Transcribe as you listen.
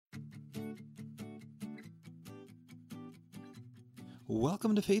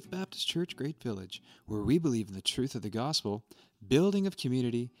Welcome to Faith Baptist Church Great Village, where we believe in the truth of the gospel, building of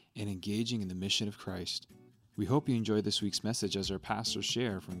community, and engaging in the mission of Christ. We hope you enjoy this week's message as our pastors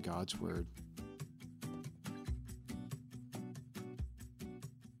share from God's Word.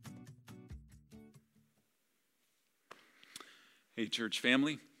 Hey, church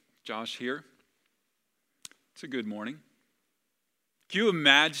family, Josh here. It's a good morning. Can you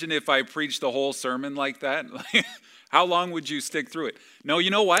imagine if I preached the whole sermon like that? How long would you stick through it? No, you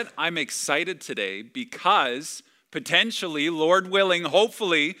know what? I'm excited today because potentially, Lord willing,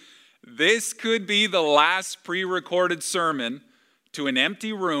 hopefully, this could be the last pre-recorded sermon to an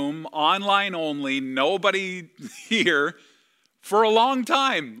empty room, online only, nobody here, for a long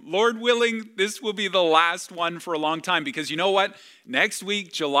time. Lord willing, this will be the last one for a long time because you know what? Next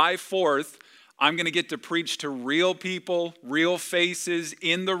week, July 4th, I'm going to get to preach to real people, real faces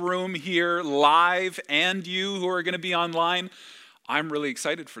in the room here, live, and you who are going to be online. I'm really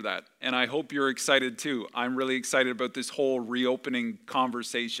excited for that, and I hope you're excited too. I'm really excited about this whole reopening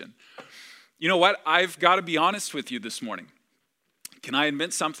conversation. You know what? I've got to be honest with you this morning. Can I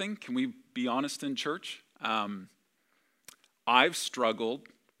admit something? Can we be honest in church? I've struggled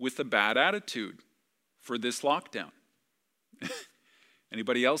with a bad attitude for this lockdown.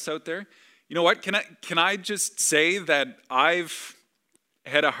 Anybody else out there? You know what? Can I just say that I've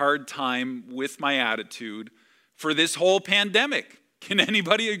had a hard time with my attitude for this whole pandemic? Can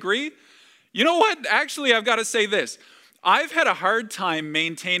anybody agree? You know what? Actually, I've got to say this. I've had a hard time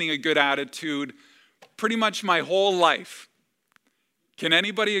maintaining a good attitude pretty much my whole life. Can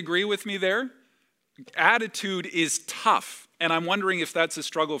anybody agree with me there? Attitude is tough, and I'm wondering if that's a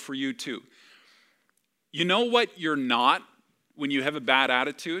struggle for you too. You know what you're not when you have a bad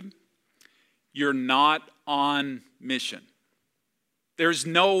attitude? You're not on mission. There's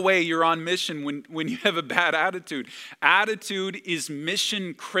no way you're on mission when you have a bad attitude. Attitude is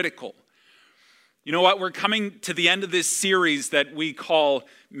mission critical. You know what? We're coming to the end of this series that we call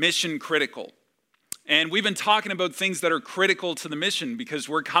Mission Critical. And we've been talking about things that are critical to the mission because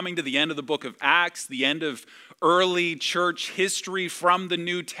we're coming to the end of the book of Acts, the end of early church history from the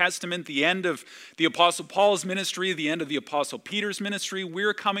New Testament, the end of the Apostle Paul's ministry, the end of the Apostle Peter's ministry.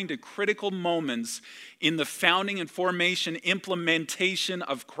 We're coming to critical moments in the founding and formation, implementation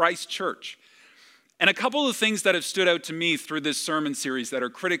of Christ's church. And a couple of things that have stood out to me through this sermon series that are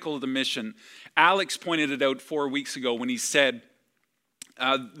critical of the mission, Alex pointed it out 4 weeks ago when he said,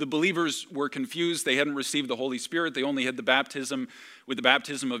 the believers were confused. They hadn't received the Holy Spirit. They only had the baptism with the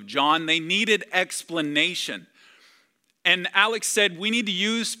baptism of John. They needed explanation. And Alex said, we need to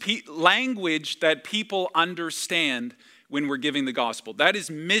use language that people understand when we're giving the gospel. That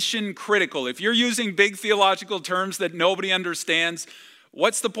is mission critical. If you're using big theological terms that nobody understands,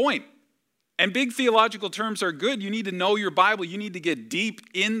 what's the point? And big theological terms are good. You need to know your Bible. You need to get deep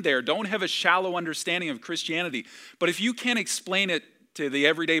in there. Don't have a shallow understanding of Christianity. But if you can't explain it to the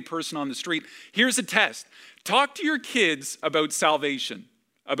everyday person on the street, here's a test. Talk to your kids about salvation,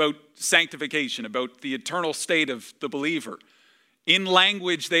 about sanctification, about the eternal state of the believer in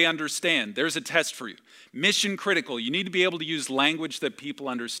language they understand. There's a test for you. Mission critical. You need to be able to use language that people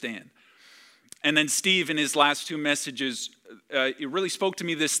understand. And then Steve, in his last two messages, it really spoke to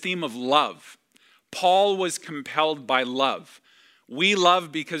me this theme of love. Paul was compelled by love. We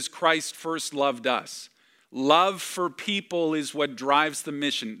love because Christ first loved us. Love for people is what drives the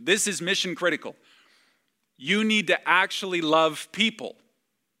mission. This is mission critical. You need to actually love people.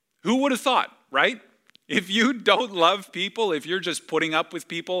 Who would have thought, right? If you don't love people, if you're just putting up with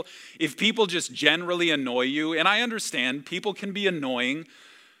people, if people just generally annoy you, and I understand people can be annoying,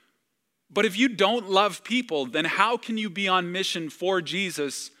 but if you don't love people, then how can you be on mission for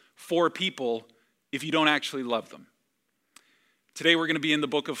Jesus, for people, if you don't actually love them? Today we're going to be in the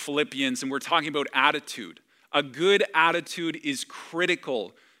book of Philippians, and we're talking about attitude. A good attitude is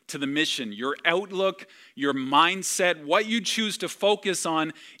critical to the mission. Your outlook, your mindset, what you choose to focus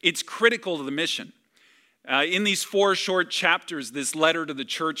on, it's critical to the mission. In these 4 short chapters, this letter to the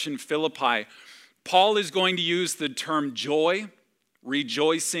church in Philippi, Paul is going to use the term joy,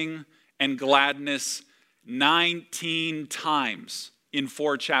 rejoicing, and gladness 19 times in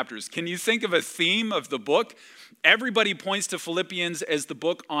 4 chapters. Can you think of a theme of the book? Everybody points to Philippians as the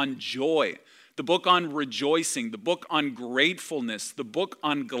book on joy, the book on rejoicing, the book on gratefulness, the book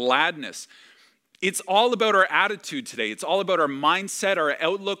on gladness. It's all about our attitude today. It's all about our mindset, our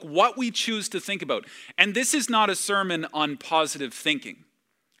outlook, what we choose to think about. And this is not a sermon on positive thinking.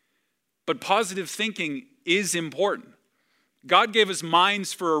 But positive thinking is important. God gave us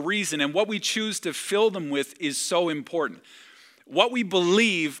minds for a reason, and what we choose to fill them with is so important. What we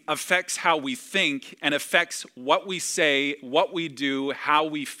believe affects how we think and affects what we say, what we do, how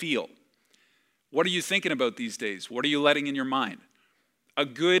we feel. What are you thinking about these days? What are you letting in your mind? A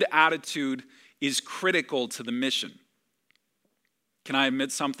good attitude is critical to the mission. Can I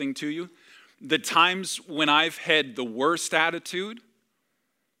admit something to you? The times when I've had the worst attitude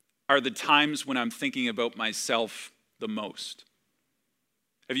are the times when I'm thinking about myself the most.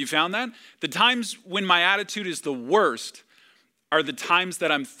 Have you found that? The times when my attitude is the worst are the times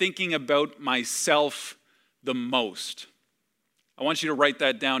that I'm thinking about myself the most. I want you to write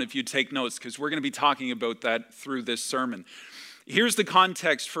that down if you take notes, because we're going to be talking about that through this sermon. Here's the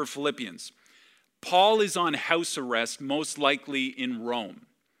context for Philippians. Paul is on house arrest, most likely in Rome.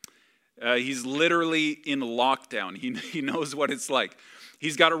 He's literally in lockdown. He knows what it's like.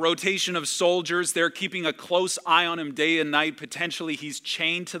 He's got a rotation of soldiers. They're keeping a close eye on him day and night. Potentially he's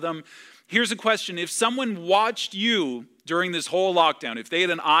chained to them. Here's a question. If someone watched you during this whole lockdown, if they had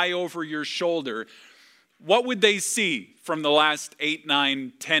an eye over your shoulder, what would they see from the last 8,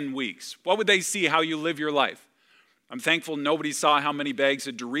 9, 10 weeks? What would they see how you live your life? I'm thankful nobody saw how many bags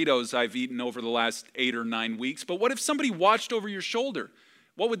of Doritos I've eaten over the last 8 or 9 weeks. But what if somebody watched over your shoulder?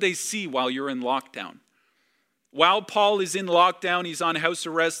 What would they see while you're in lockdown? While Paul is in lockdown, he's on house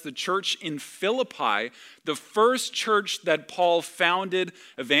arrest. The church in Philippi, the first church that Paul founded,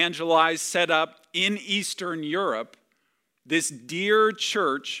 evangelized, set up in Eastern Europe, this dear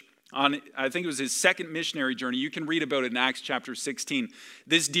church, I think it was his second missionary journey. You can read about it in Acts chapter 16.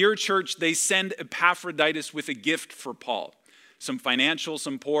 This dear church, they send Epaphroditus with a gift for Paul. Some financial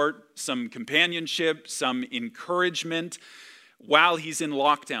support, some companionship, some encouragement while he's in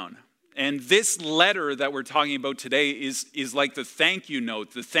lockdown. And this letter that we're talking about today is like the thank you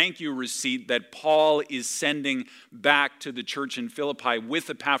note, the thank you receipt that Paul is sending back to the church in Philippi with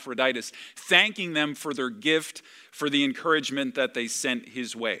Epaphroditus, thanking them for their gift, for the encouragement that they sent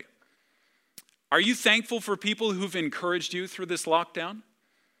his way. Are you thankful for people who've encouraged you through this lockdown?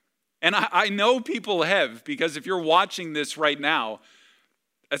 And I know people have, because if you're watching this right now,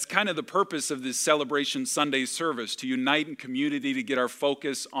 that's kind of the purpose of this Celebration Sunday service, to unite in community, to get our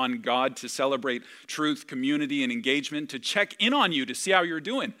focus on God, to celebrate truth, community, and engagement, to check in on you, to see how you're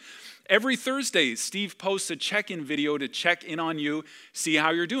doing. Every Thursday, Steve posts a check-in video to check in on you, see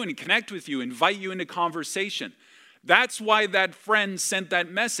how you're doing, and connect with you, invite you into conversation. That's why that friend sent that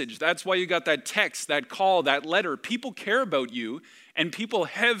message. That's why you got that text, that call, that letter. People care about you, and people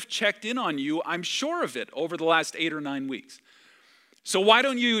have checked in on you, I'm sure of it, over the last 8 or 9 weeks. So why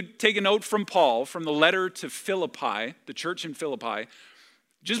don't you take a note from Paul, from the letter to Philippi, the church in Philippi.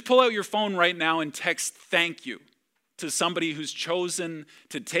 Just pull out your phone right now and text thank you to somebody who's chosen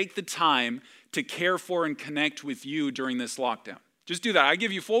to take the time to care for and connect with you during this lockdown. Just do that. I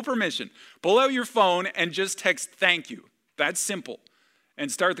give you full permission. Pull out your phone and just text thank you. That's simple.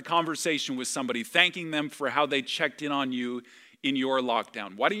 And start the conversation with somebody, thanking them for how they checked in on you in your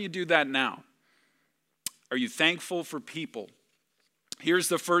lockdown. Why don't you do that now? Are you thankful for people? Here's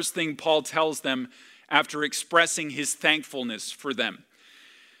the first thing Paul tells them after expressing his thankfulness for them.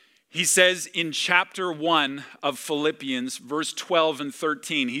 He says in chapter 1 of Philippians, verse 12 and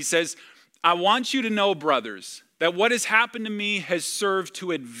 13, he says, I want you to know, brothers, that what has happened to me has served to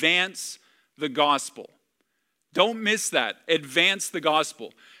advance the gospel. Don't miss that. Advance the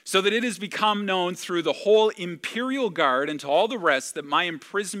gospel, so that it has become known through the whole imperial guard and to all the rest that my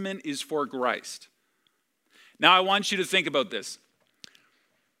imprisonment is for Christ. Now I want you to think about this.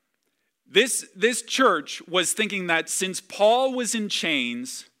 This church was thinking that since Paul was in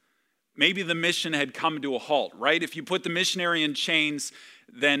chains, maybe the mission had come to a halt, right? If you put the missionary in chains,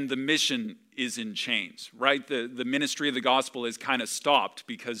 then the mission is in chains, right? The ministry of the gospel is kind of stopped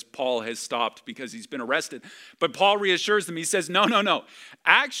because Paul has stopped because he's been arrested. But Paul reassures them. He says, no.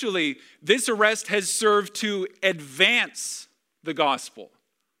 Actually, this arrest has served to advance the gospel.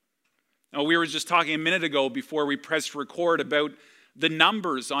 Now, we were just talking a minute ago before we pressed record about the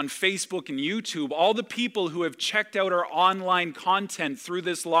numbers on Facebook and YouTube, all the people who have checked out our online content through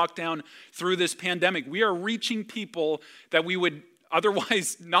this lockdown, through this pandemic. We are reaching people that we would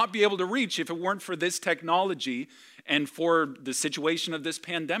otherwise not be able to reach if it weren't for this technology and for the situation of this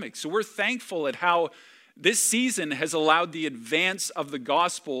pandemic. So we're thankful at how this season has allowed the advance of the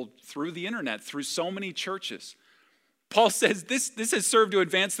gospel through the internet, through so many churches. Paul says this has served to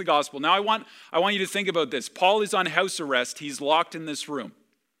advance the gospel. Now I want you to think about this. Paul is on house arrest. He's locked in this room.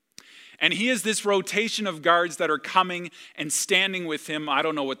 And he has this rotation of guards that are coming and standing with him. I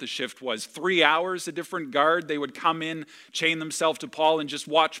don't know what the shift was. 3 hours, a different guard. They would come in, chain themselves to Paul, and just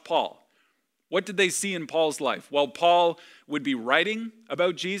watch Paul. What did they see in Paul's life? Well, Paul would be writing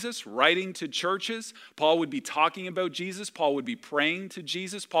about Jesus, writing to churches. Paul would be talking about Jesus. Paul would be praying to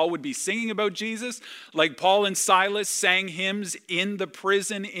Jesus. Paul would be singing about Jesus, like Paul and Silas sang hymns in the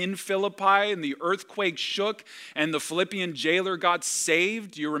prison in Philippi, and the earthquake shook, and the Philippian jailer got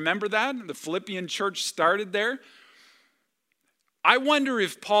saved. Do you remember that? The Philippian church started there. I wonder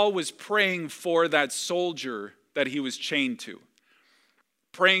if Paul was praying for that soldier that he was chained to,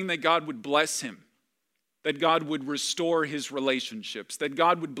 praying that God would bless him, that God would restore his relationships, that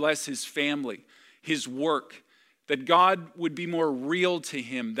God would bless his family, his work, that God would be more real to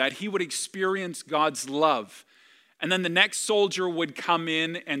him, that he would experience God's love. And then the next soldier would come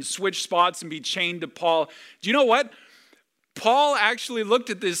in and switch spots and be chained to Paul. Do you know what? Paul actually looked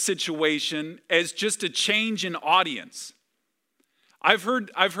at this situation as just a change in audience. I've heard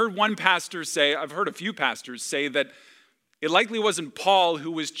one pastor say, I've heard a few pastors say that it likely wasn't Paul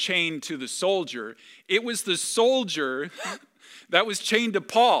who was chained to the soldier. It was the soldier that was chained to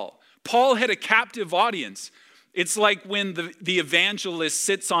Paul. Paul had a captive audience. It's like when the evangelist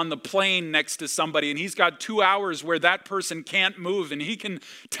sits on the plane next to somebody and he's got 2 hours where that person can't move and he can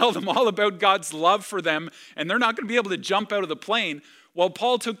tell them all about God's love for them and they're not going to be able to jump out of the plane. Well,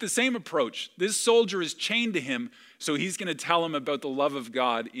 Paul took the same approach. This soldier is chained to him, so he's going to tell him about the love of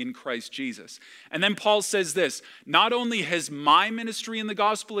God in Christ Jesus. And then Paul says this, not only has my ministry in the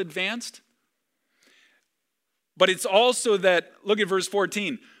gospel advanced, but it's also that, look at verse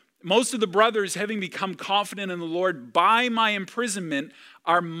 14, most of the brothers, having become confident in the Lord by my imprisonment,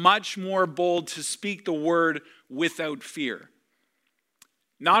 are much more bold to speak the word without fear.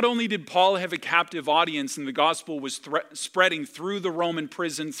 Not only did Paul have a captive audience and the gospel was spreading through the Roman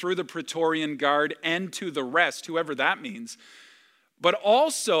prison, through the Praetorian Guard, and to the rest, whoever that means, but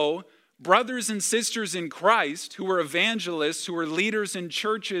also brothers and sisters in Christ who were evangelists, who were leaders in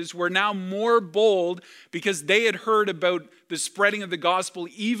churches, were now more bold because they had heard about the spreading of the gospel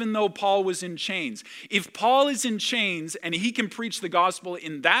even though Paul was in chains. If Paul is in chains and he can preach the gospel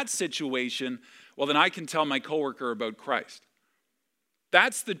in that situation, well, then I can tell my coworker about Christ.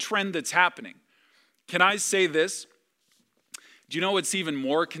 That's the trend that's happening. Can I say this? Do you know what's even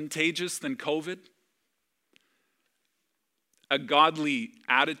more contagious than COVID? A godly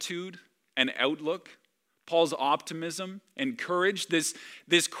attitude and outlook. Paul's optimism and courage, this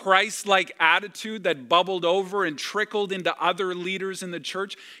Christ-like attitude that bubbled over and trickled into other leaders in the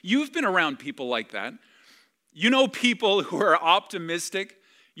church. You've been around people like that. You know people who are optimistic.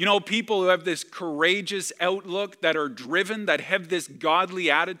 You know, people who have this courageous outlook, that are driven, that have this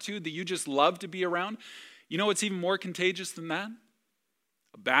godly attitude that you just love to be around. You know what's even more contagious than that?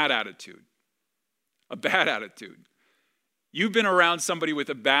 A bad attitude. A bad attitude. You've been around somebody with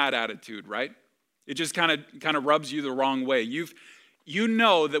a bad attitude, right? It just kind of rubs you the wrong way. You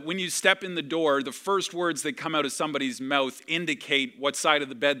know that when you step in the door, the first words that come out of somebody's mouth indicate what side of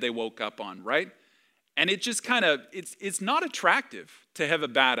the bed they woke up on, right? And it just it's not attractive to have a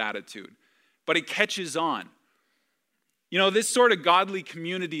bad attitude, but it catches on. You know, this sort of godly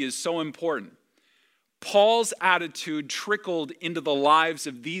community is so important. Paul's attitude trickled into the lives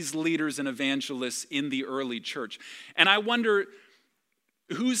of these leaders and evangelists in the early church. And I wonder,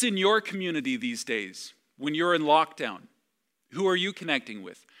 who's in your community these days when you're in lockdown? Who are you connecting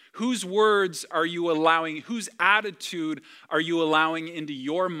with? Whose words are you allowing, whose attitude are you allowing into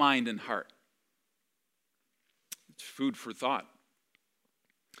your mind and heart? It's food for thought.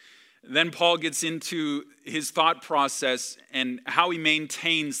 Then Paul gets into his thought process and how he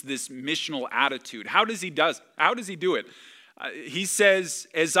maintains this missional attitude. How does he do it? He says,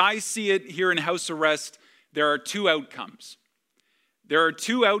 as I see it here in house arrest, there are two outcomes. There are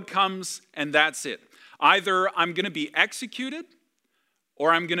two outcomes, and that's it. Either I'm going to be executed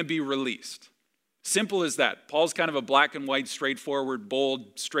or I'm going to be released. Simple as that. Paul's kind of a black and white, straightforward,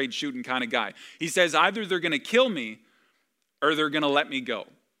 bold, straight shooting kind of guy. He says either they're going to kill me or they're going to let me go.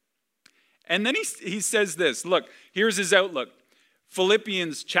 And then he says this. Look, here's his outlook.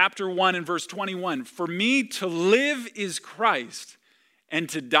 Philippians chapter 1 and verse 21. For me to live is Christ and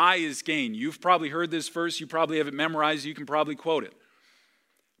to die is gain. You've probably heard this verse. You probably have it memorized. You can probably quote it.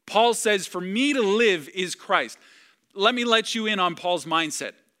 Paul says, for me to live is Christ. Let me let you in on Paul's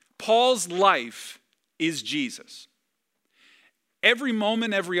mindset. Paul's life is Jesus. Every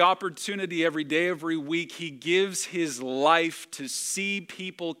moment, every opportunity, every day, every week, he gives his life to see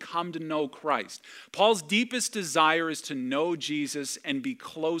people come to know Christ. Paul's deepest desire is to know Jesus and be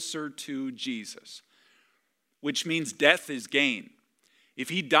closer to Jesus, which means death is gain. If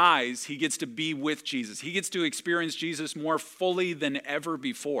he dies, he gets to be with Jesus. He gets to experience Jesus more fully than ever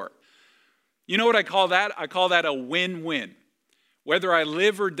before. You know what I call that? I call that a win-win. Whether I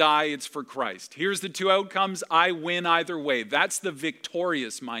live or die, it's for Christ. Here's the two outcomes. I win either way. That's the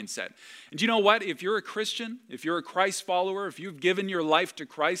victorious mindset. And you know what? If you're a Christian, if you're a Christ follower, if you've given your life to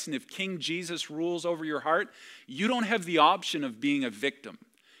Christ, and if King Jesus rules over your heart, you don't have the option of being a victim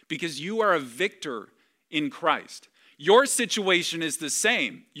because you are a victor in Christ. Your situation is the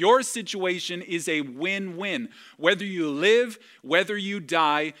same. Your situation is a win-win. Whether you live, whether you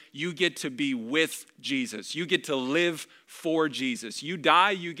die, you get to be with Jesus. You get to live for Jesus. You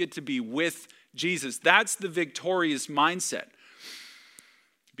die, you get to be with Jesus. That's the victorious mindset.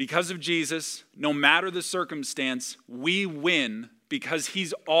 Because of Jesus, no matter the circumstance, we win because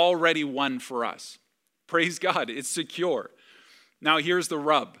he's already won for us. Praise God, it's secure. Now here's the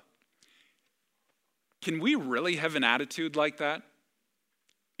rub. Can we really have an attitude like that?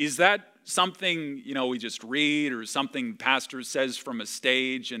 Is that something, we just read or something pastor says from a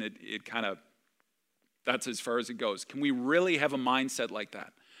stage and it kind of, that's as far as it goes? Can we really have a mindset like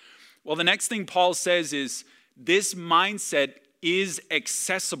that? Well, the next thing Paul says is this mindset is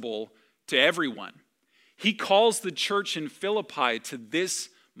accessible to everyone. He calls the church in Philippi to this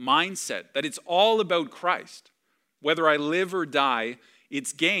mindset, that it's all about Christ. Whether I live or die,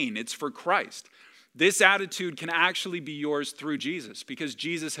 it's gain, it's for Christ. This attitude can actually be yours through Jesus because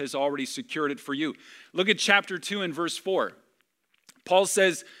Jesus has already secured it for you. Look at chapter 2 and verse 4. Paul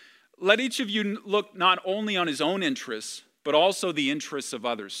says, let each of you look not only on his own interests, but also the interests of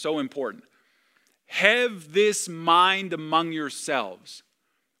others. So important. Have this mind among yourselves,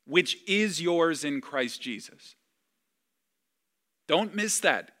 which is yours in Christ Jesus. Don't miss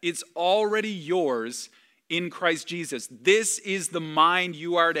that. It's already yours in Christ Jesus. This is the mind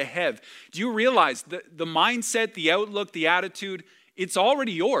you are to have. Do you realize the mindset, the outlook, the attitude, it's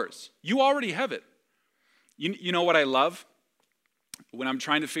already yours. You already have it. You know what I love? When I'm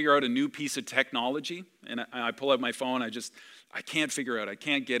trying to figure out a new piece of technology and I pull out my phone, I can't figure out, I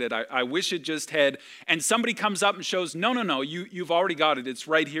can't get it. I wish it just had, and somebody comes up and shows, no, you've already got it. It's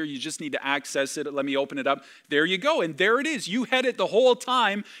right here. You just need to access it. Let me open it up. There you go. And there it is. You had it the whole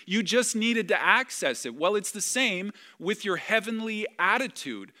time. You just needed to access it. Well, it's the same with your heavenly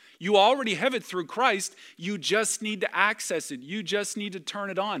attitude. You already have it through Christ. You just need to access it. You just need to turn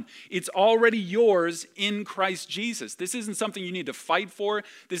it on. It's already yours in Christ Jesus. This isn't something you need to fight for.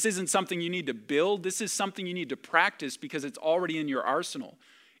 This isn't something you need to build. This is something you need to practice because it's already in your arsenal.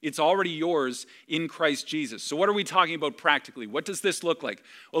 It's already yours in Christ Jesus. So what are we talking about practically? What does this look like?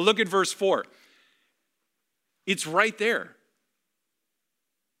 Well, look at verse 4. It's right there.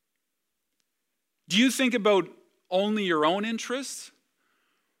 Do you think about only your own interests?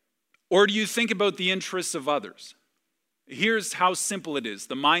 Or do you think about the interests of others? Here's how simple it is,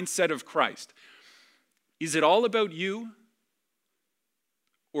 the mindset of Christ. Is it all about you?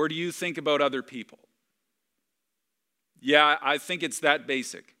 Or do you think about other people? Yeah, I think it's that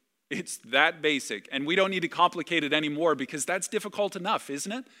basic. It's that basic. And we don't need to complicate it anymore because that's difficult enough,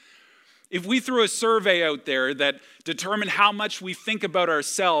 isn't it? If we threw a survey out there that determined how much we think about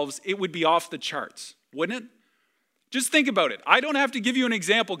ourselves, it would be off the charts, wouldn't it? Just think about it. I don't have to give you an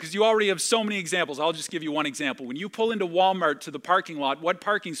example because you already have so many examples. I'll just give you one example. When you pull into Walmart to the parking lot, what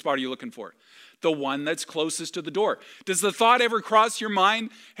parking spot are you looking for? The one that's closest to the door. Does the thought ever cross your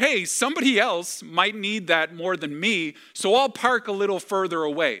mind, hey, somebody else might need that more than me, so I'll park a little further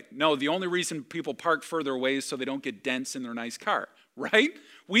away? No, the only reason people park further away is so they don't get dents in their nice car, right?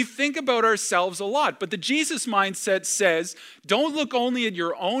 We think about ourselves a lot, but the Jesus mindset says, don't look only at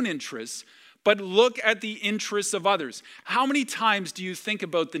your own interests, but look at the interests of others. How many times do you think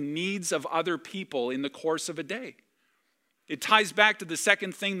about the needs of other people in the course of a day? It ties back to the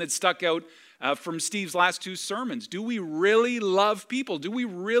second thing that stuck out from Steve's last two sermons. Do we really love people? Do we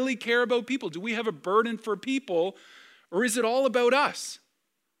really care about people? Do we have a burden for people? Or is it all about us?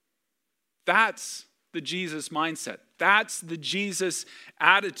 That's the Jesus mindset. That's the Jesus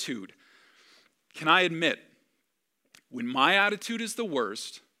attitude. Can I admit, when my attitude is the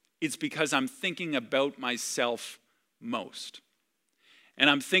worst, it's because I'm thinking about myself most. And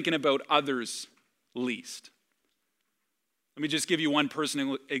I'm thinking about others least. Let me just give you one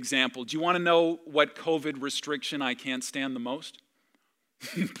personal example. Do you want to know what COVID restriction I can't stand the most?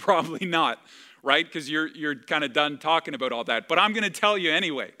 Probably not, right? Because you're kind of done talking about all that. But I'm going to tell you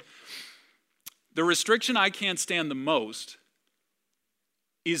anyway. The restriction I can't stand the most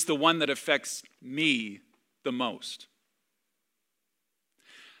is the one that affects me the most.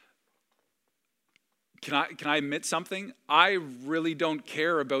 Can I admit something? I really don't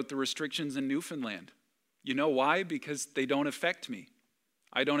care about the restrictions in Newfoundland. You know why? Because they don't affect me.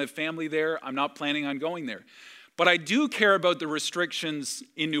 I don't have family there. I'm not planning on going there. But I do care about the restrictions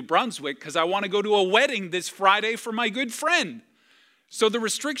in New Brunswick because I want to go to a wedding this Friday for my good friend. So the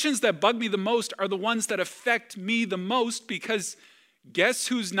restrictions that bug me the most are the ones that affect me the most, because guess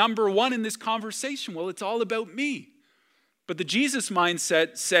who's number one in this conversation? Well, it's all about me. But the Jesus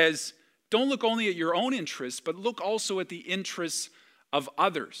mindset says, don't look only at your own interests, but look also at the interests of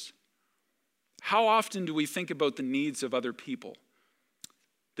others. How often do we think about the needs of other people?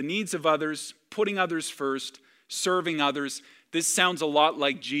 The needs of others, putting others first, serving others. This sounds a lot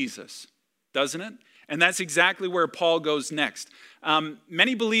like Jesus, doesn't it? And that's exactly where Paul goes next.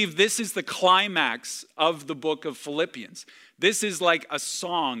 Many believe this is the climax of the book of Philippians. This is like a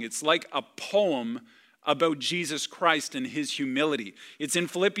song. It's like a poem about Jesus Christ and his humility. It's in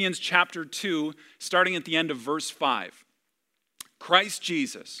Philippians chapter 2, starting at the end of verse 5. Christ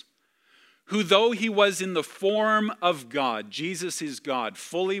Jesus, who though he was in the form of God, Jesus is God,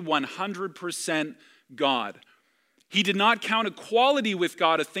 fully 100% God, he did not count equality with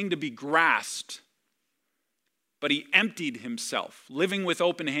God a thing to be grasped, but he emptied himself, living with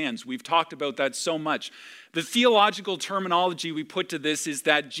open hands. We've talked about that so much. The theological terminology we put to this is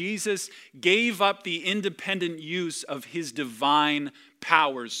that Jesus gave up the independent use of his divine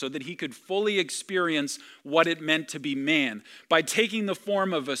powers so that he could fully experience what it meant to be man. By taking the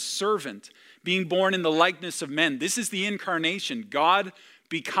form of a servant, being born in the likeness of men. This is the incarnation, God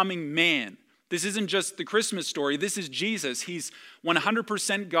becoming man. This isn't just the Christmas story. This is Jesus. He's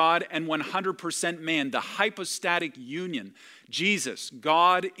 100% God and 100% man, the hypostatic union. Jesus,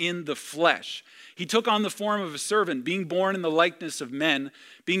 God in the flesh. He took on the form of a servant, being born in the likeness of men.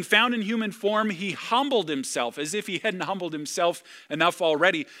 Being found in human form, he humbled himself, as if he hadn't humbled himself enough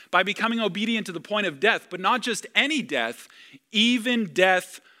already, by becoming obedient to the point of death. But not just any death, even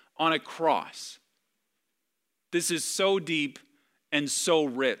death on a cross. This is so deep and so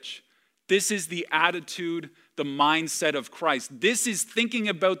rich. This is the attitude, the mindset of Christ. This is thinking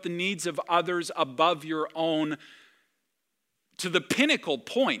about the needs of others above your own to the pinnacle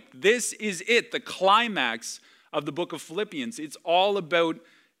point. This is it, the climax of the book of Philippians. It's all about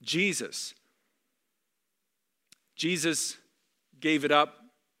Jesus. Jesus gave it up.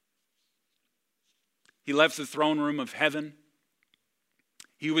 He left the throne room of heaven.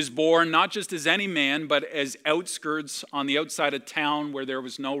 He was born not just as any man, but as outskirts on the outside of town where there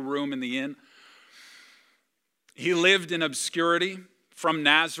was no room in the inn. He lived in obscurity from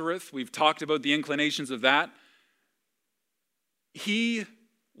Nazareth. We've talked about the inclinations of that. He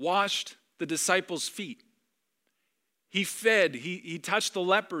washed the disciples' feet. He fed. He touched the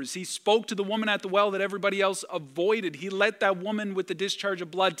lepers. He spoke to the woman at the well that everybody else avoided. He let that woman with the discharge of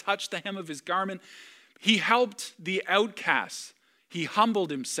blood touch the hem of his garment. He helped the outcasts. He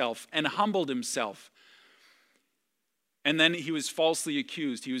humbled himself and humbled himself. And then he was falsely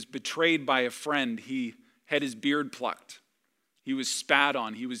accused. He was betrayed by a friend. He had his beard plucked. He was spat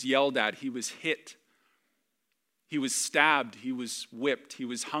on. He was yelled at. He was hit. He was stabbed. He was whipped. He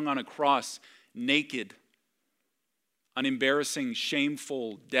was hung on a cross naked. An embarrassing,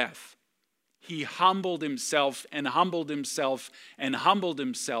 shameful death. He humbled himself and humbled himself and humbled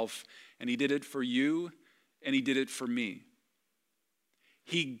himself. And he did it for you and he did it for me.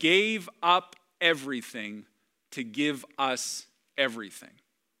 He gave up everything to give us everything.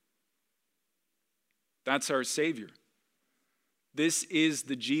 That's our Savior. This is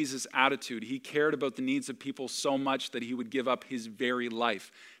the Jesus attitude. He cared about the needs of people so much that he would give up his very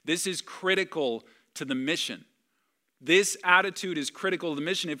life. This is critical to the mission. This attitude is critical to the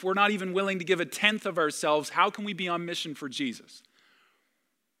mission. If we're not even willing to give a tenth of ourselves, how can we be on mission for Jesus?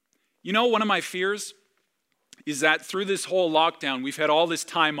 You know, one of my fears is that through this whole lockdown, we've had all this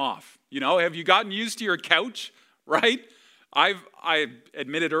time off. You know, have you gotten used to your couch, right? I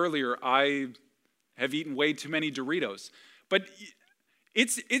admitted earlier, I have eaten way too many Doritos. But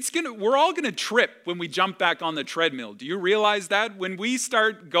we're all gonna trip when we jump back on the treadmill. Do you realize that? When we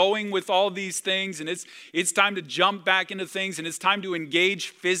start going with all these things and it's time to jump back into things and it's time to engage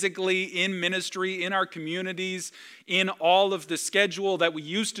physically in ministry, in our communities, in all of the schedule that we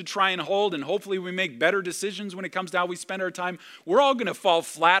used to try and hold, and hopefully we make better decisions when it comes to how we spend our time, we're all gonna fall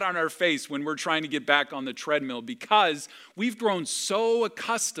flat on our face when we're trying to get back on the treadmill because we've grown so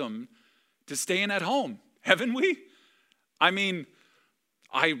accustomed to staying at home, haven't we? I mean,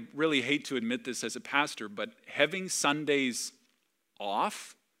 I really hate to admit this as a pastor, but having Sundays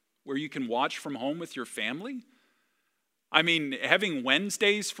off where you can watch from home with your family, I mean, having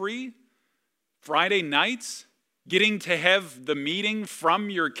Wednesdays free, Friday nights, getting to have the meeting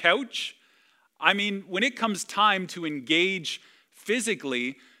from your couch. I mean, when it comes time to engage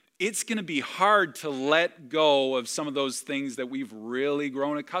physically, it's going to be hard to let go of some of those things that we've really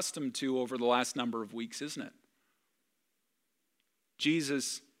grown accustomed to over the last number of weeks, isn't it?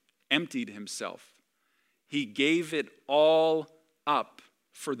 Jesus emptied himself. He gave it all up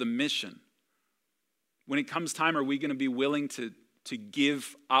for the mission? When it comes time, are we going to be willing to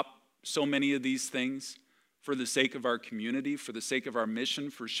give up so many of these things for the sake of our community, for the sake of our mission,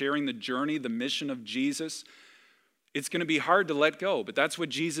 for sharing the journey, the mission of Jesus? It's going to be hard to let go, but that's what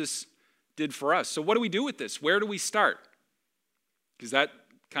Jesus did for us. So what do we do with this? Where do we start? Because that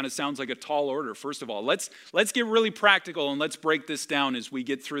kind of sounds like a tall order. First of all, let's get really practical and let's break this down as we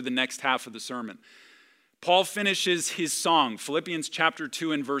get through the next half of the sermon. Paul finishes his song, Philippians chapter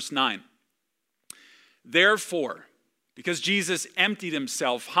 2 and verse 9. Therefore, because Jesus emptied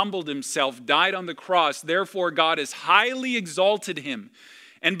himself, humbled himself, died on the cross, therefore God has highly exalted him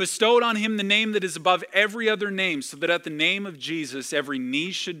and bestowed on him the name that is above every other name, so that at the name of Jesus every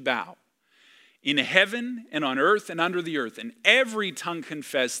knee should bow, in heaven and on earth and under the earth, and every tongue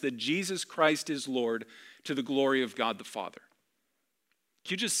confess that Jesus Christ is Lord, to the glory of God the Father.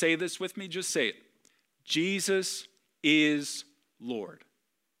 Can you just say this with me? Just say it. Jesus is Lord.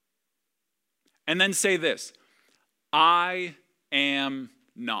 And then say this: I am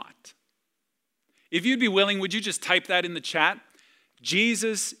not. If you'd be willing, would you just type that in the chat?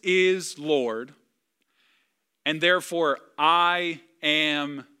 Jesus is Lord, and therefore I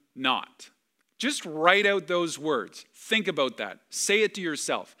am not. Just write out those words. Think about that. Say it to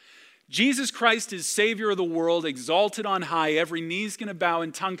yourself. Jesus Christ is Savior of the world, exalted on high. Every knee's going to bow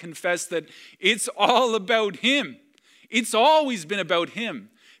and tongue confess that it's all about him. It's always been about him.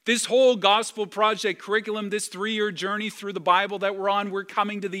 This whole gospel project curriculum, this 3-year journey through the Bible that we're on, we're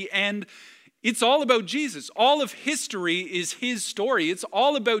coming to the end. It's all about Jesus. All of history is his story. It's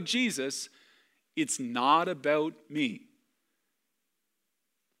all about Jesus. It's not about me.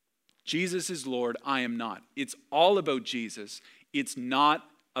 Jesus is Lord. I am not. It's all about Jesus. It's not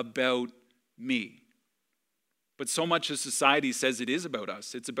about me. But so much of society says it is about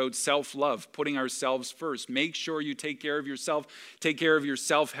us. It's about self-love, putting ourselves first. Make sure you take care of yourself, take care of your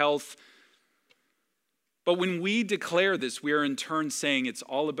self-health. But when we declare this, we are in turn saying it's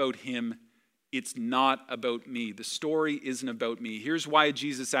all about him. It's not about me. The story isn't about me. Here's why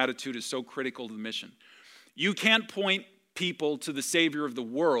Jesus' attitude is so critical to the mission. You can't point people to the Savior of the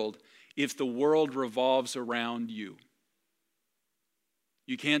world if the world revolves around you.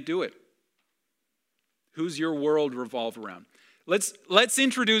 You can't do it. Who's your world revolve around? Let's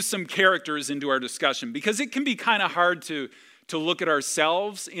introduce some characters into our discussion, because it can be kind of hard to look at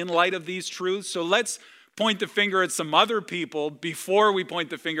ourselves in light of these truths. So let's point the finger at some other people before we point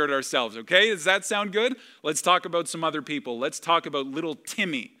the finger at ourselves, okay? Does that sound good? Let's talk about some other people. Let's talk about little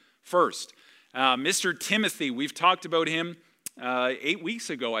Timmy first. Mr. Timothy, we've talked about him 8 weeks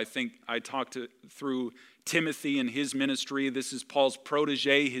ago, I think. I talked through Timothy and his ministry. This is Paul's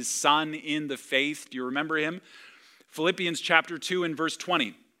protege, his son in the faith. Do you remember him? Philippians chapter 2 and verse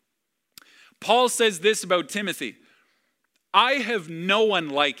 20. Paul says this about Timothy: I have no one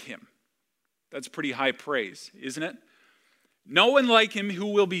like him. That's pretty high praise, isn't it? No one like him who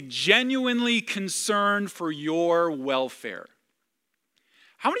will be genuinely concerned for your welfare.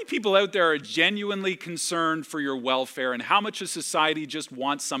 How many people out there are genuinely concerned for your welfare, and how much of society just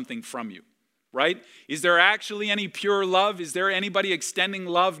wants something from you, right? Is there actually any pure love? Is there anybody extending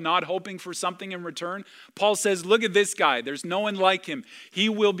love, not hoping for something in return? Paul says, look at this guy. There's no one like him. He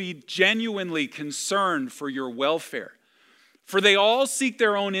will be genuinely concerned for your welfare. For they all seek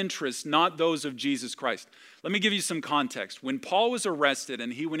their own interests, not those of Jesus Christ. Let me give you some context. When Paul was arrested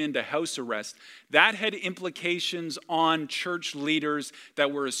and he went into house arrest, that had implications on church leaders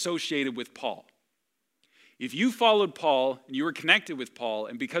that were associated with Paul. If you followed Paul and you were connected with Paul,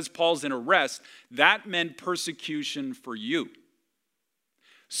 and because Paul's in arrest, that meant persecution for you.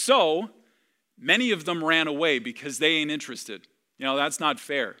 So many of them ran away because they ain't interested. You know, that's not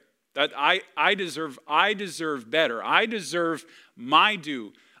fair. That I deserve better. I deserve my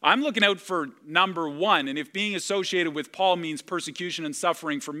due. I'm looking out for number one, and if being associated with Paul means persecution and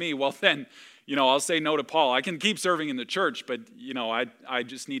suffering for me, well then, I'll say no to Paul. I can keep serving in the church, but, I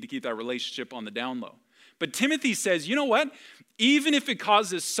just need to keep that relationship on the down low. But Timothy says, you know what? Even if it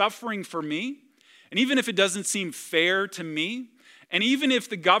causes suffering for me, and even if it doesn't seem fair to me, and even if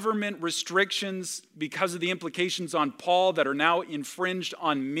the government restrictions because of the implications on Paul that are now infringed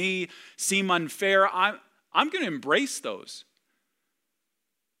on me seem unfair, I'm going to embrace those.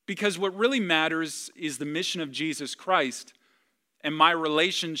 Because what really matters is the mission of Jesus Christ and my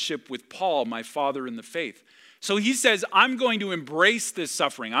relationship with Paul, my father in the faith. So he says, I'm going to embrace this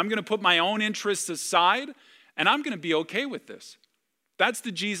suffering. I'm going to put my own interests aside, and I'm going to be okay with this. That's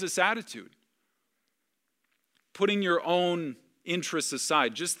the Jesus attitude. Putting your own interests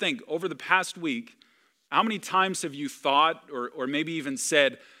aside. Just think, over the past week, how many times have you thought or maybe even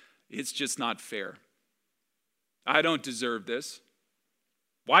said, it's just not fair. I don't deserve this.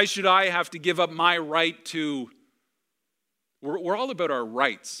 Why should I have to give up my right to... We're all about our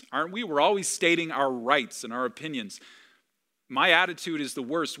rights, aren't we? We're always stating our rights and our opinions. My attitude is the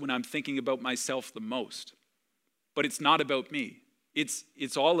worst when I'm thinking about myself the most. But it's not about me.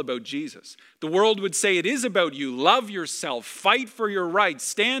 It's all about Jesus. The world would say it is about you. Love yourself. Fight for your rights.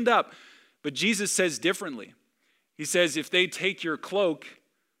 Stand up. But Jesus says differently. He says, if they take your cloak,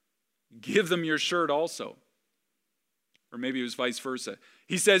 give them your shirt also. Or maybe it was vice versa.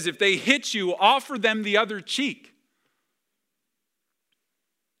 He says, if they hit you, offer them the other cheek.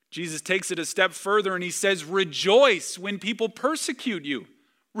 Jesus takes it a step further and he says, rejoice when people persecute you.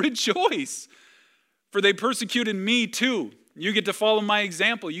 Rejoice. For they persecuted me too. You get to follow my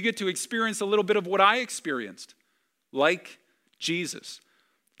example. You get to experience a little bit of what I experienced, like Jesus.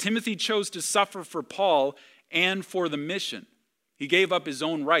 Timothy chose to suffer for Paul and for the mission. He gave up his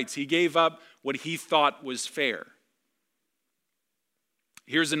own rights. He gave up what he thought was fair.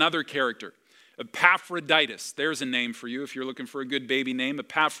 Here's another character, Epaphroditus. There's a name for you if you're looking for a good baby name,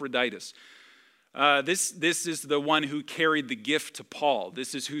 Epaphroditus. This is the one who carried the gift to Paul.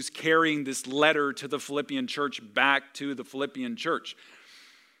 This is who's carrying this letter to the Philippian church back to the Philippian church.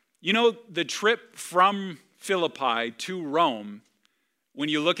 You know, the trip from Philippi to Rome, when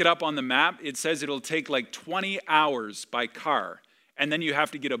you look it up on the map, it says it'll take like 20 hours by car, and then you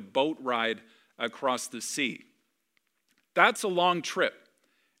have to get a boat ride across the sea. That's a long trip.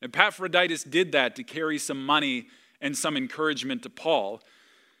 Epaphroditus did that to carry some money and some encouragement to Paul.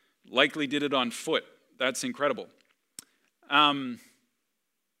 Likely did it on foot. That's incredible. But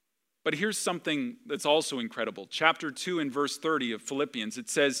here's something that's also incredible. Chapter 2 and verse 30 of Philippians,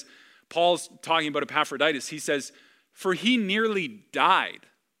 it says, Paul's talking about Epaphroditus. He says, for he nearly died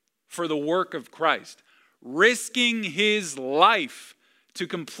for the work of Christ, risking his life to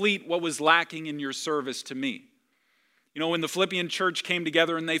complete what was lacking in your service to me. You know, when the Philippian church came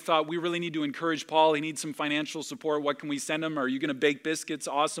together and they thought, we really need to encourage Paul. He needs some financial support. What can we send him? Are you going to bake biscuits?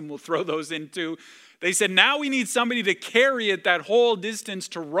 Awesome. We'll throw those in too. They said, now we need somebody to carry it that whole distance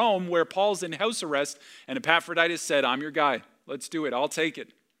to Rome where Paul's in house arrest. And Epaphroditus said, I'm your guy. Let's do it. I'll take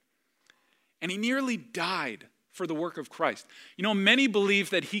it. And he nearly died for the work of Christ. You know, many believe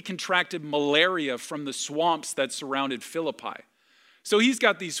that he contracted malaria from the swamps that surrounded Philippi. So he's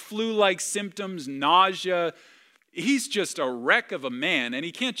got these flu-like symptoms, nausea. He's just a wreck of a man, and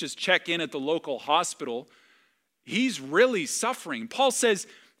he can't just check in at the local hospital. He's really suffering. Paul says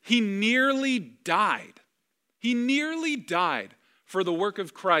he nearly died. He nearly died for the work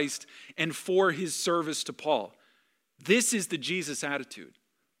of Christ and for his service to Paul. This is the Jesus attitude.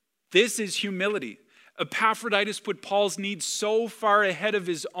 This is humility. Epaphroditus put Paul's needs so far ahead of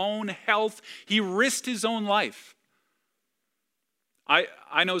his own health, he risked his own life.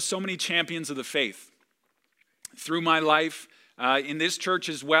 I know so many champions of the faith. Through my life, in this church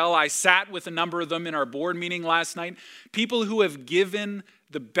as well, I sat with a number of them in our board meeting last night. People who have given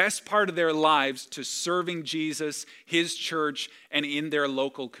the best part of their lives to serving Jesus, his church, and in their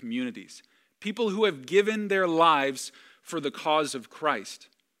local communities. People who have given their lives for the cause of Christ.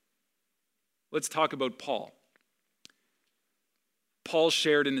 Let's talk about Paul. Paul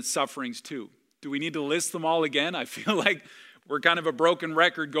shared in his sufferings too. Do we need to list them all again? I feel like we're kind of a broken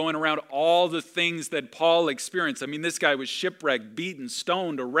record going around all the things that Paul experienced. I mean, this guy was shipwrecked, beaten,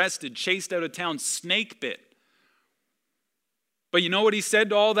 stoned, arrested, chased out of town, snake bit. But you know what he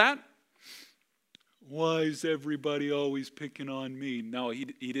said to all that? Why is everybody always picking on me? No, he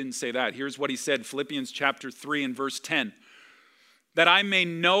didn't say that. Here's what he said, Philippians chapter 3 and verse 10. That I may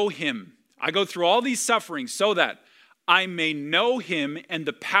know him. I go through all these sufferings so that I may know him and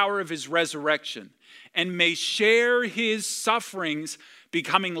the power of his resurrection, and may share his sufferings,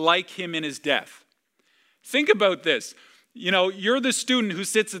 becoming like him in his death. Think about this. You know, you're the student who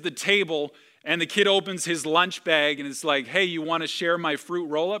sits at the table and the kid opens his lunch bag and it's like, hey, you want to share my fruit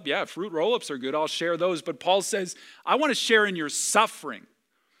roll-up? Yeah, fruit roll-ups are good. I'll share those. But Paul says, I want to share in your suffering.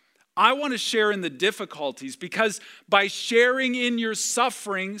 I want to share in the difficulties, because by sharing in your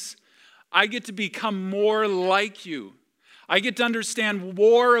sufferings, I get to become more like you. I get to understand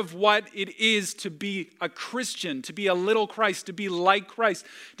more of what it is to be a Christian, to be a little Christ, to be like Christ,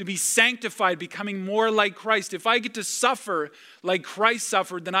 to be sanctified, becoming more like Christ. If I get to suffer like Christ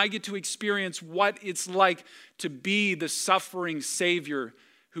suffered, then I get to experience what it's like to be the suffering Savior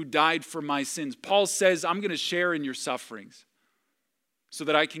who died for my sins. Paul says, I'm going to share in your sufferings so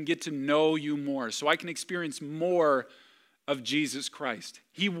that I can get to know you more, so I can experience more of Jesus Christ.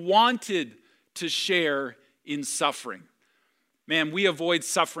 He wanted to share in suffering. Man, we avoid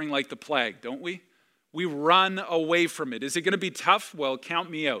suffering like the plague, don't we? We run away from it. Is it going to be tough? Well, count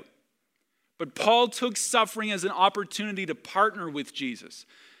me out. But Paul took suffering as an opportunity to partner with Jesus,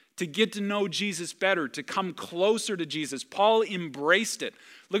 to get to know Jesus better, to come closer to Jesus. Paul embraced it.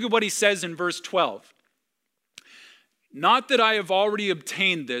 Look at what he says in verse 12. Not that I have already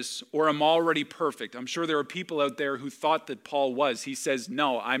obtained this or am already perfect. I'm sure there are people out there who thought that Paul was. He says,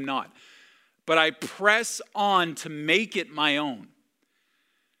 no, I'm not. But I press on to make it my own,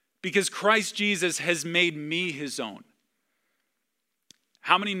 because Christ Jesus has made me his own.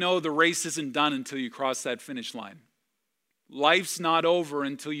 How many know the race isn't done until you cross that finish line? Life's not over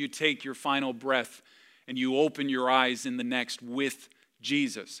until you take your final breath and you open your eyes in the next with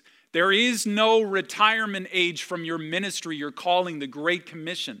Jesus. There is no retirement age from your ministry, your calling, the Great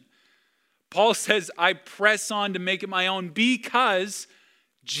Commission. Paul says, I press on to make it my own because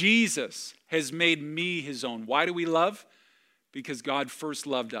Jesus has made me his own. Why do we love? Because God first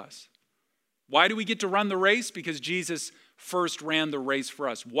loved us. Why do we get to run the race? Because Jesus first ran the race for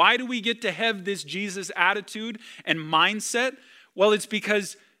us. Why do we get to have this Jesus attitude and mindset? Well, it's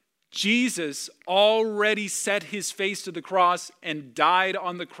because Jesus already set his face to the cross and died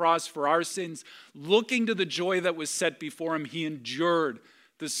on the cross for our sins. Looking to the joy that was set before him, he endured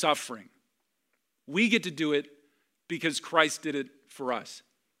the suffering. We get to do it because Christ did it for us.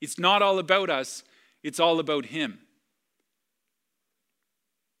 It's not all about us, it's all about him.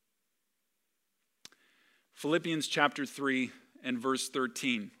 Philippians chapter 3 and verse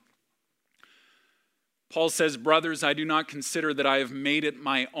 13. Paul says, brothers, I do not consider that I have made it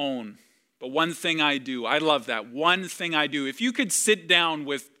my own, but one thing I do. I love that. One thing I do. If you could sit down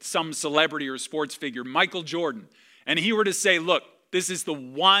with some celebrity or sports figure, Michael Jordan, and he were to say, look, this is the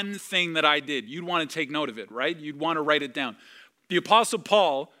one thing that I did, you'd want to take note of it, right? You'd want to write it down. The Apostle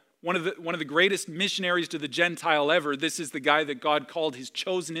Paul, one of the greatest missionaries to the Gentile ever, this is the guy that God called his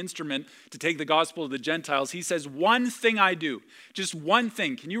chosen instrument to take the gospel to the Gentiles. He says, one thing I do, just one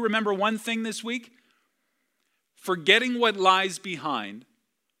thing. Can you remember one thing this week? Forgetting what lies behind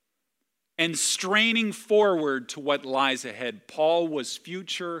and straining forward to what lies ahead. Paul was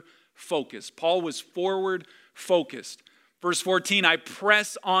future focused. Paul was forward focused. Verse 14, I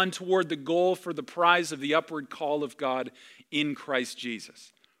press on toward the goal for the prize of the upward call of God in Christ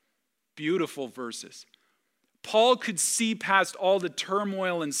Jesus. Beautiful verses. Paul could see past all the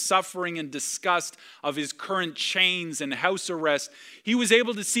turmoil and suffering and disgust of his current chains and house arrest. He was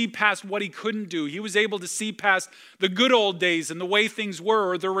able to see past what he couldn't do. He was able to see past the good old days and the way things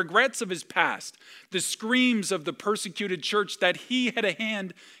were, or the regrets of his past, the screams of the persecuted church that he had a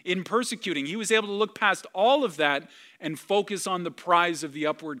hand in persecuting. He was able to look past all of that and focus on the prize of the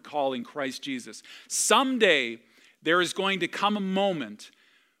upward call in Christ Jesus. Someday, there is going to come a moment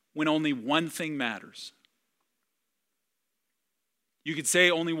when only one thing matters. You could say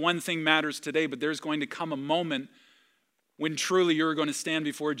only one thing matters today, but there's going to come a moment when truly you're going to stand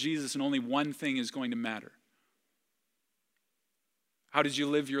before Jesus and only one thing is going to matter. How did you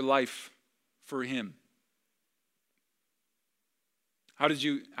live your life for him? How did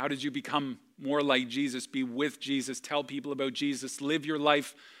you become more like Jesus, be with Jesus, tell people about Jesus, live your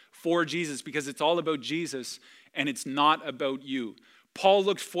life for Jesus? Because it's all about Jesus and it's not about you. Paul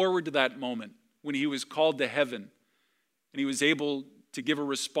looked forward to that moment when he was called to heaven. And he was able to give a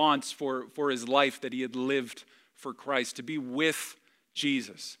response for his life that he had lived for Christ, to be with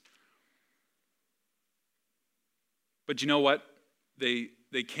Jesus. But you know what? They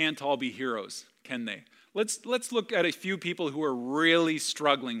can't all be heroes, can they? Let's look at a few people who are really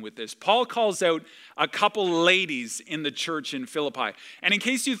struggling with this. Paul calls out a couple ladies in the church in Philippi. And in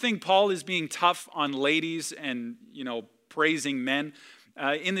case you think Paul is being tough on ladies and, praising men,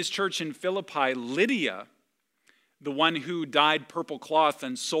 in this church in Philippi, Lydia, the one who dyed purple cloth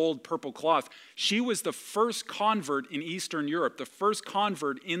and sold purple cloth, she was the first convert in Eastern Europe. The first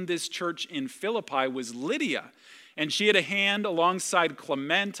convert in this church in Philippi was Lydia. And she had a hand alongside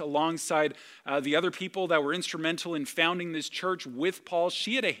Clement, alongside the other people that were instrumental in founding this church with Paul.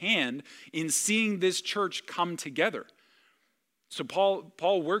 She had a hand in seeing this church come together. So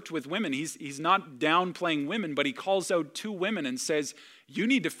Paul worked with women. He's not downplaying women, but he calls out two women and says, you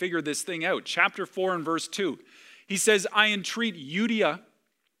need to figure this thing out. Chapter 4 and verse 2. He says, I entreat Euodia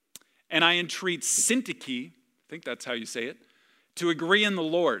and I entreat Syntyche, I think that's how you say it, to agree in the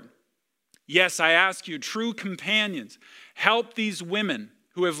Lord. Yes, I ask you, true companions, help these women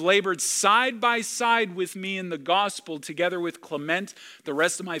who have labored side by side with me in the gospel, together with Clement, the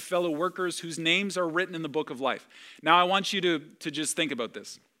rest of my fellow workers whose names are written in the book of life. Now I want you to just think about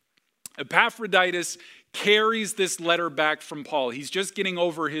this. Epaphroditus carries this letter back from Paul. He's just getting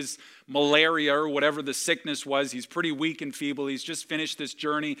over his malaria or whatever the sickness was. He's pretty weak and feeble. He's just finished this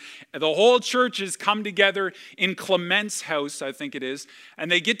journey. And the whole church has come together in Clement's house, I think it is,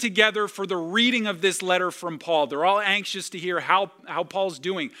 and they get together for the reading of this letter from Paul. They're all anxious to hear how Paul's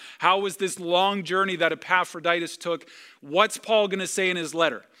doing. How was this long journey that Epaphroditus took? What's Paul going to say in his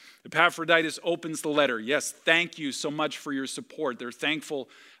letter? Epaphroditus opens the letter. Yes, thank you so much for your support. They're thankful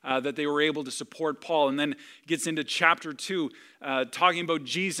that they were able to support Paul. And then gets into chapter 2, talking about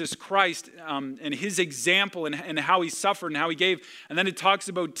Jesus Christ and his example and how he suffered and how he gave. And then it talks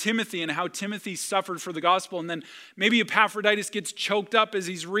about Timothy and how Timothy suffered for the gospel. And then maybe Epaphroditus gets choked up as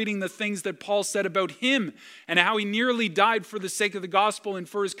he's reading the things that Paul said about him and how he nearly died for the sake of the gospel and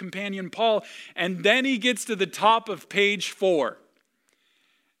for his companion Paul. And then he gets to the top of page 4.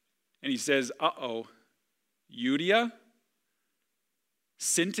 And he says, Euodia,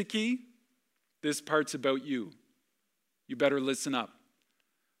 Syntyche, this part's about you. You better listen up.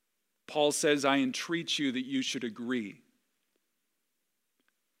 Paul says, I entreat you that you should agree.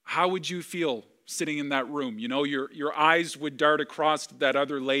 How would you feel sitting in that room? You know, your eyes would dart across that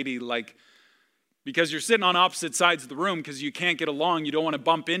other lady because you're sitting on opposite sides of the room because you can't get along. You don't want to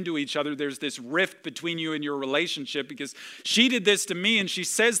bump into each other. There's this rift between you and your relationship because she did this to me and she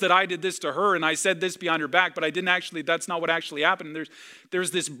says that I did this to her and I said this behind her back, but I didn't actually, that's not what actually happened. And there's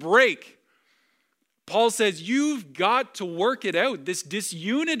this break. Paul says, you've got to work it out. This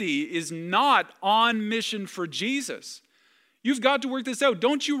disunity is not on mission for Jesus. You've got to work this out.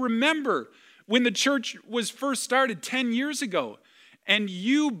 Don't you remember when the church was first started 10 years ago? And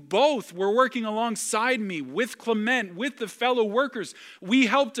you both were working alongside me with Clement, with the fellow workers. We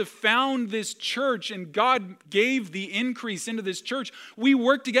helped to found this church and God gave the increase into this church. We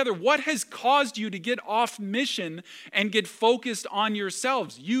worked together. What has caused you to get off mission and get focused on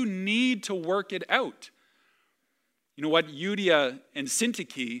yourselves? You need to work it out. You know what? Euodia and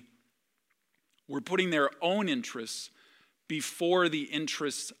Syntyche were putting their own interests before the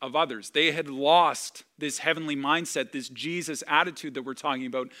interests of others. They had lost this heavenly mindset, this Jesus attitude that we're talking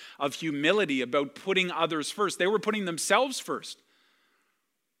about, of humility, about putting others first. They were putting themselves first.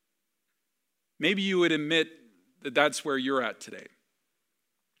 Maybe you would admit that that's where you're at today.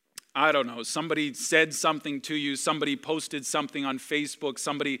 I don't know, somebody said something to you, somebody posted something on Facebook,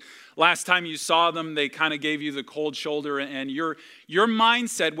 somebody, last time you saw them, they kind of gave you the cold shoulder, and your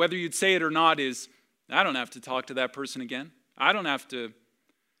mindset, whether you'd say it or not, is, I don't have to talk to that person again. I don't have to,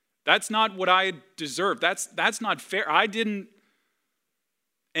 that's not what I deserve. That's not fair. I didn't,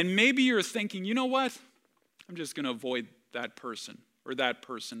 and maybe you're thinking, you know what? I'm just going to avoid that person or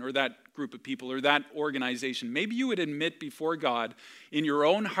that group of people or that organization. Maybe you would admit before God in your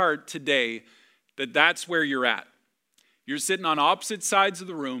own heart today that that's where you're at. You're sitting on opposite sides of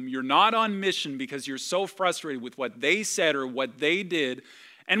the room. You're not on mission because you're so frustrated with what they said or what they did.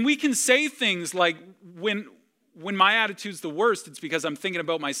 And we can say things like, when my attitude's the worst, it's because I'm thinking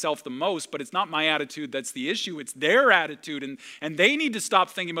about myself the most, but it's not my attitude that's the issue. It's their attitude, and they need to stop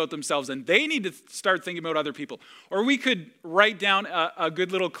thinking about themselves, and they need to start thinking about other people. Or we could write down a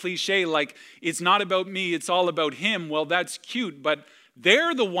good little cliche like, it's not about me, it's all about him. Well, that's cute, but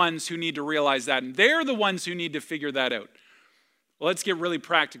they're the ones who need to realize that, and they're the ones who need to figure that out. Well, let's get really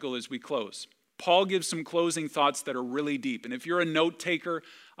practical as we close. Paul gives some closing thoughts that are really deep, and if you're a note taker,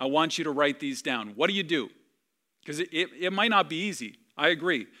 I want you to write these down. What do you do? Because it might not be easy. I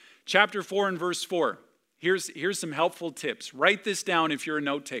agree. Chapter 4 and verse 4. Here's some helpful tips. Write this down if you're a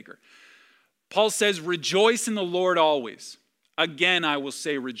note taker. Paul says, rejoice in the Lord always. Again, I will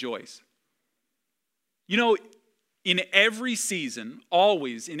say rejoice. You know, in every season,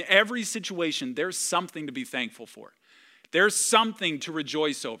 always, in every situation, there's something to be thankful for. There's something to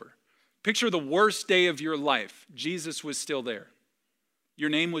rejoice over. Picture the worst day of your life. Jesus was still there. Your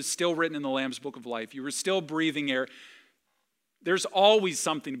name was still written in the Lamb's Book of Life. You were still breathing air. There's always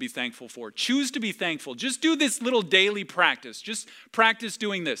something to be thankful for. Choose to be thankful. Just do this little daily practice. Just practice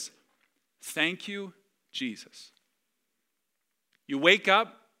doing this. Thank you, Jesus. You wake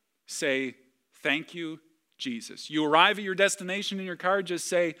up, say, thank you, Jesus. You arrive at your destination in your car, just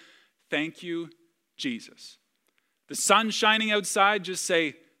say, thank you, Jesus. The sun's shining outside, just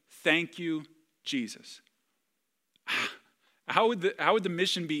say, thank you, Jesus. How would the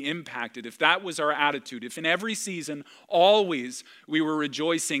mission be impacted if that was our attitude? If in every season, always, we were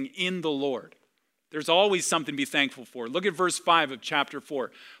rejoicing in the Lord. There's always something to be thankful for. Look at verse 5 of chapter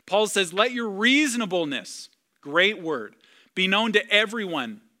 4. Paul says, let your reasonableness, great word, be known to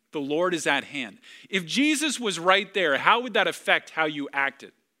everyone. The Lord is at hand. If Jesus was right there, how would that affect how you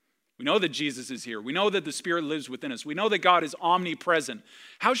acted? We know that Jesus is here. We know that the Spirit lives within us. We know that God is omnipresent.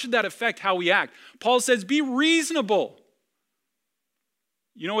 How should that affect how we act? Paul says, be reasonable.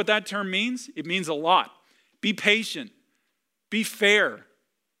 You know what that term means? It means a lot. Be patient. Be fair.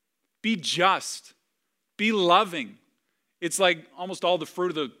 Be just. Be loving. It's like almost all the fruit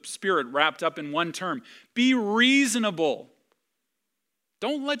of the Spirit wrapped up in one term. Be reasonable.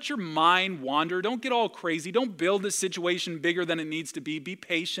 Don't let your mind wander. Don't get all crazy. Don't build the situation bigger than it needs to be. Be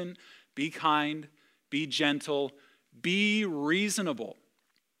patient. Be kind. Be gentle. Be reasonable.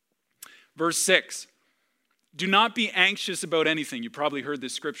 Verse 6. Do not be anxious about anything. You probably heard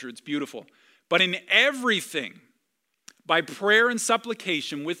this scripture. It's beautiful. But in everything, by prayer and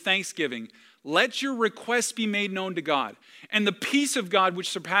supplication with thanksgiving, let your requests be made known to God. And the peace of God, which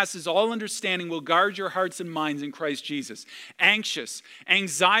surpasses all understanding, will guard your hearts and minds in Christ Jesus. Anxious.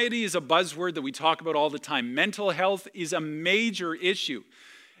 Anxiety is a buzzword that we talk about all the time. Mental health is a major issue.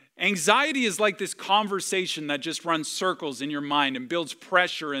 Anxiety is like this conversation that just runs circles in your mind and builds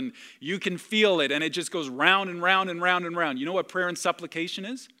pressure, and you can feel it, and it just goes round and round and round and round. You know what prayer and supplication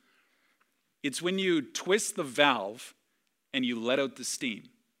is? It's when you twist the valve and you let out the steam.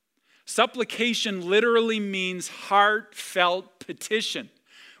 Supplication literally means heartfelt petition.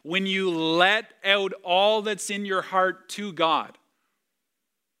 When you let out all that's in your heart to God.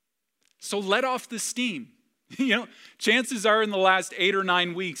 So let off the steam. You know, chances are in the last 8 or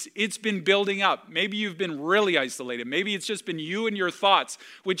 9 weeks, it's been building up. Maybe you've been really isolated. Maybe it's just been you and your thoughts,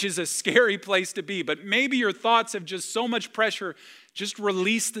 which is a scary place to be. But maybe your thoughts have just so much pressure. Just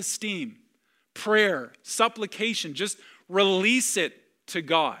release the steam. Prayer, supplication, just release it to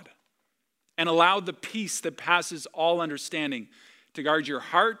God. And allow the peace that passes all understanding to guard your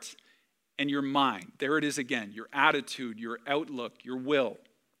heart and your mind. There it is again, your attitude, your outlook, your will.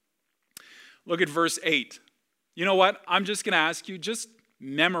 Look at verse 8. You know what? I'm just going to ask you, just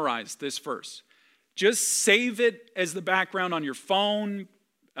memorize this verse. Just save it as the background on your phone.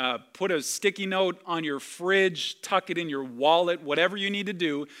 Put a sticky note on your fridge. Tuck it in your wallet. Whatever you need to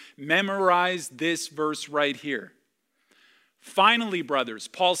do, memorize this verse right here. Finally, brothers,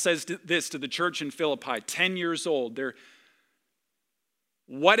 Paul says this to the church in Philippi, 10 years old.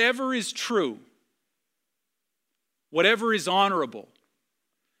 Whatever is true, whatever is honorable,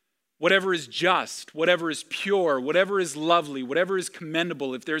 whatever is just, whatever is pure, whatever is lovely, whatever is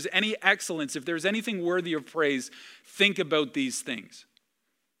commendable, if there's any excellence, if there's anything worthy of praise, think about these things.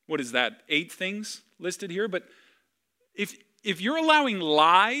 What is that? 8 things listed here? But if you're allowing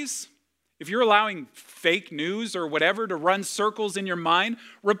lies, if you're allowing fake news or whatever to run circles in your mind,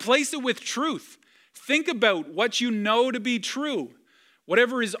 replace it with truth. Think about what you know to be true.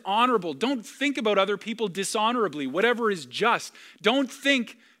 Whatever is honorable. Don't think about other people dishonorably. Whatever is just. Don't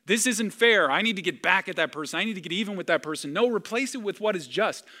think this isn't fair. I need to get back at that person. I need to get even with that person. No, replace it with what is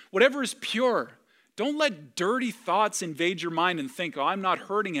just. Whatever is pure. Don't let dirty thoughts invade your mind and think, oh, I'm not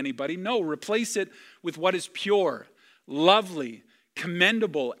hurting anybody. No, replace it with what is pure, lovely,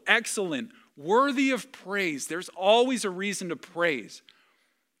 commendable, excellent, worthy of praise. There's always a reason to praise.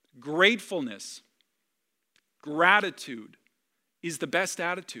 Gratefulness, gratitude is the best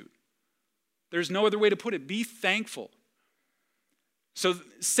attitude. There's no other way to put it. Be thankful. So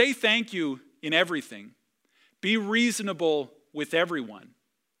say thank you in everything. Be reasonable with everyone.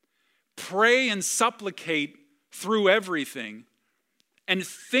 Pray and supplicate through everything. And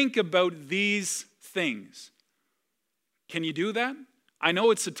think about these things. Can you do that? I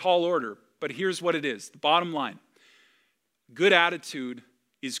know it's a tall order, but here's what it is. The bottom line. Good attitude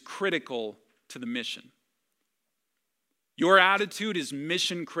is critical to the mission. Your attitude is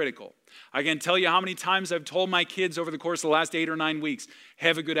mission critical. I can tell you how many times I've told my kids over the course of the last 8 or 9 weeks,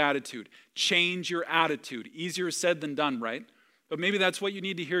 have a good attitude. Change your attitude. Easier said than done, right? But maybe that's what you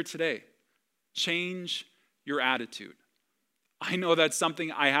need to hear today. Change your attitude. I know that's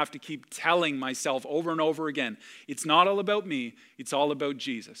something I have to keep telling myself over and over again. It's not all about me. It's all about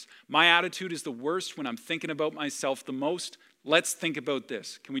Jesus. My attitude is the worst when I'm thinking about myself the most. Let's think about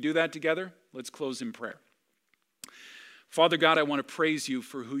this. Can we do that together? Let's close in prayer. Father God, I want to praise you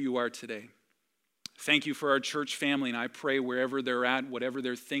for who you are today. Thank you for our church family, and I pray wherever they're at, whatever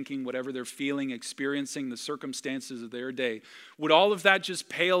they're thinking, whatever they're feeling, experiencing, the circumstances of their day, would all of that just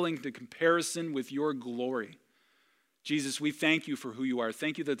pale into comparison with your glory? Jesus, we thank you for who you are.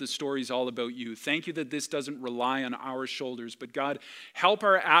 Thank you that the story is all about you. Thank you that this doesn't rely on our shoulders. But God, help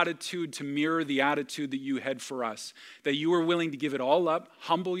our attitude to mirror the attitude that you had for us. That you were willing to give it all up,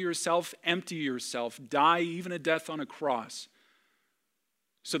 humble yourself, empty yourself, die even a death on a cross.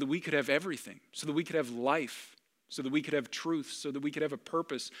 So that we could have everything. So that we could have life. so that we could have truth, so that we could have a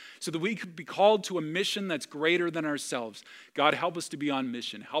purpose, so that we could be called to a mission that's greater than ourselves. God, help us to be on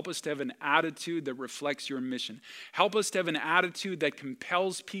mission. Help us to have an attitude that reflects your mission. Help us to have an attitude that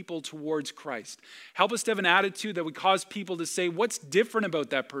compels people towards Christ. Help us to have an attitude that would cause people to say, what's different about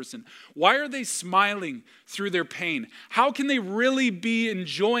that person? Why are they smiling through their pain? How can they really be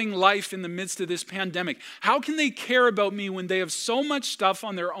enjoying life in the midst of this pandemic? How can they care about me when they have so much stuff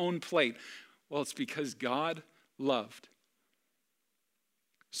on their own plate? Well, it's because God loved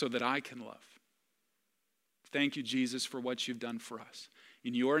so that I can love. Thank you, Jesus, for what you've done for us.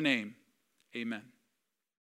 In your name, amen.